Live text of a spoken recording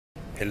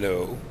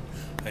Hello.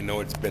 I know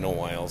it's been a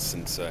while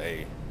since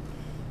I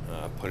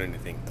put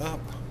anything up,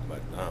 but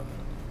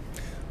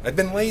I've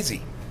been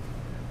lazy.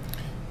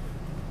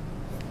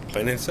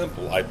 Plain and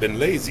simple, I've been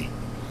lazy.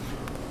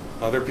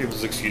 Other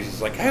people's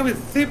excuses like, I was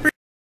super.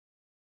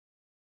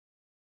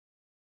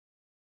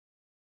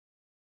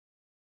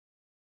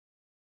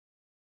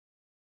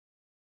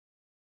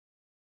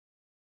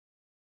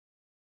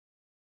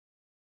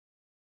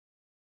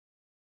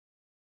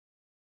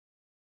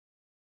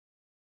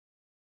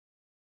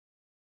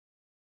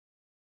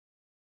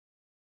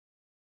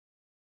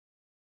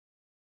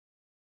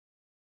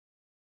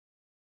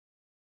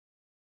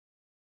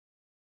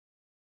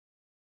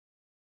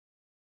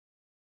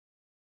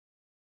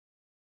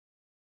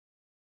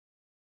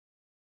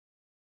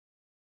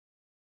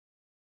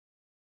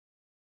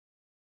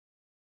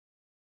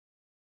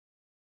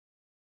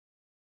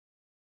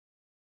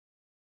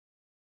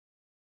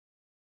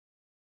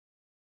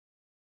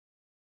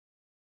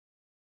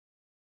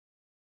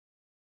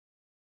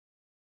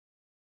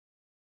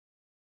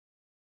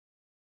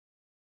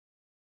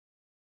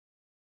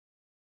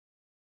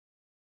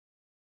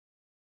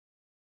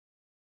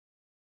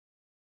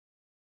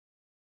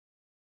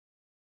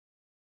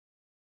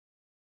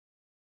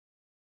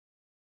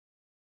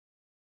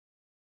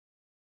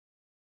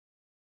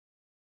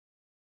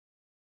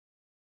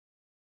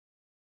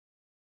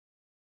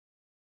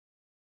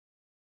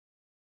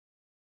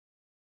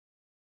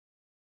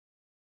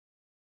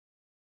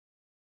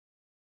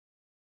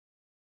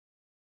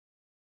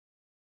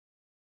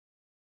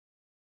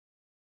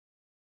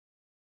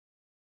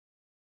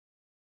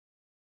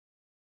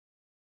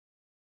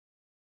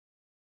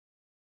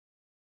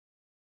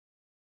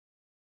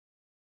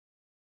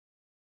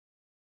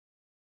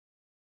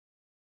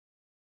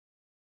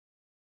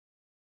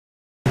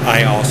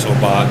 I also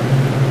bought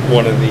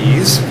one of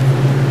these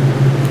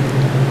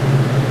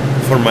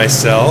for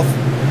myself.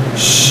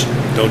 Shh,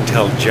 don't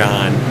tell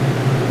John.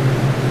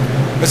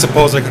 I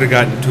suppose I could have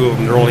gotten two of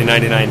them. They're only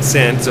 99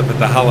 cents up at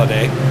the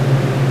Holiday.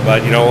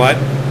 But you know what?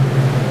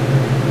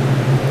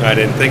 I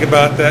didn't think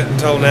about that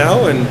until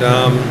now, and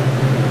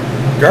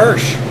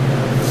gosh.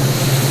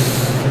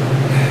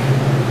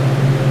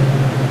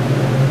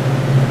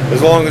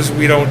 As long as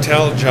we don't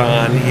tell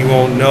John, he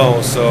won't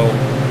know, so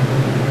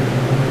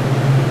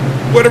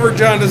whatever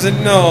John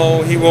doesn't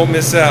know, he won't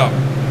miss out.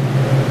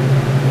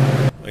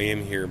 I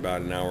am here about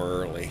an hour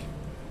early.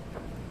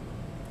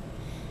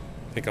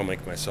 I think I'll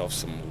make myself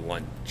some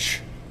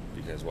lunch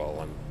because, well,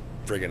 I'm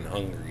friggin'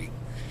 hungry.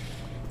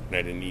 And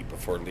I didn't eat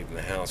before leaving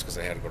the house because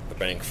I had to go to the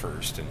bank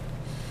first. And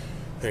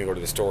then I go to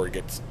the store and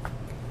get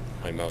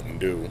my Mountain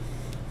Dew.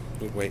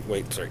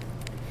 Wait, sorry.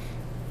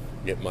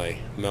 Get my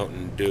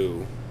Mountain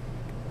Dew.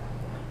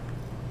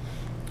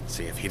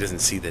 See, if he doesn't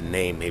see the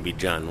name, maybe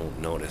John won't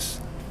notice.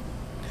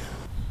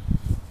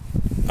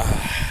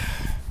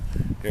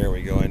 There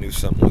we go. I knew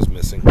something was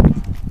missing.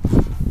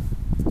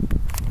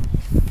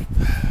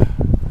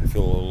 I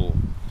feel a little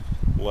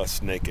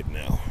less naked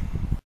now.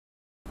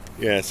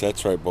 Yes,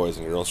 that's right, boys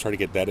and girls. Try to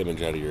get that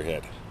image out of your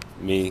head.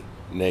 Me,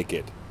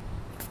 naked.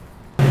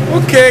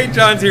 Okay,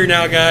 John's here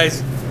now,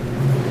 guys.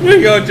 Here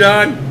you go,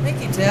 John. Thank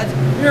you, Ted.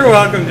 You're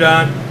welcome,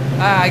 John.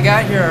 I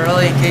got here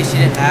early in case you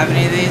didn't have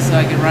any of these, so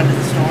I could run to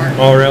the store.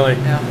 Oh, really?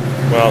 Yeah.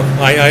 Well,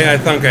 I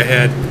thunk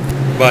ahead,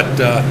 but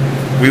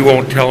we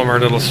won't tell them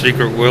our little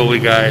secret, will we,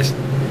 guys?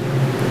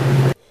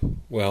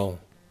 Well,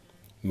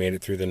 made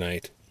it through the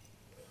night.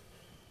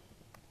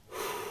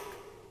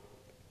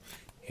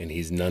 And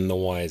he's none the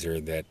wiser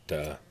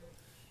that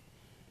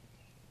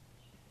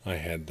I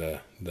had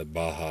the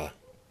Baja,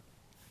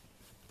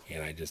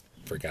 and I just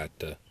forgot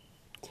to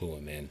clue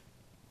him in,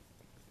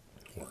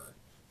 or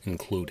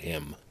include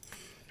him.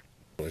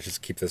 Let's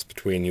just keep this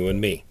between you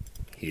and me.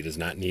 He does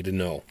not need to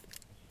know.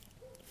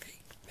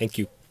 Thank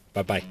you.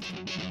 Bye-bye.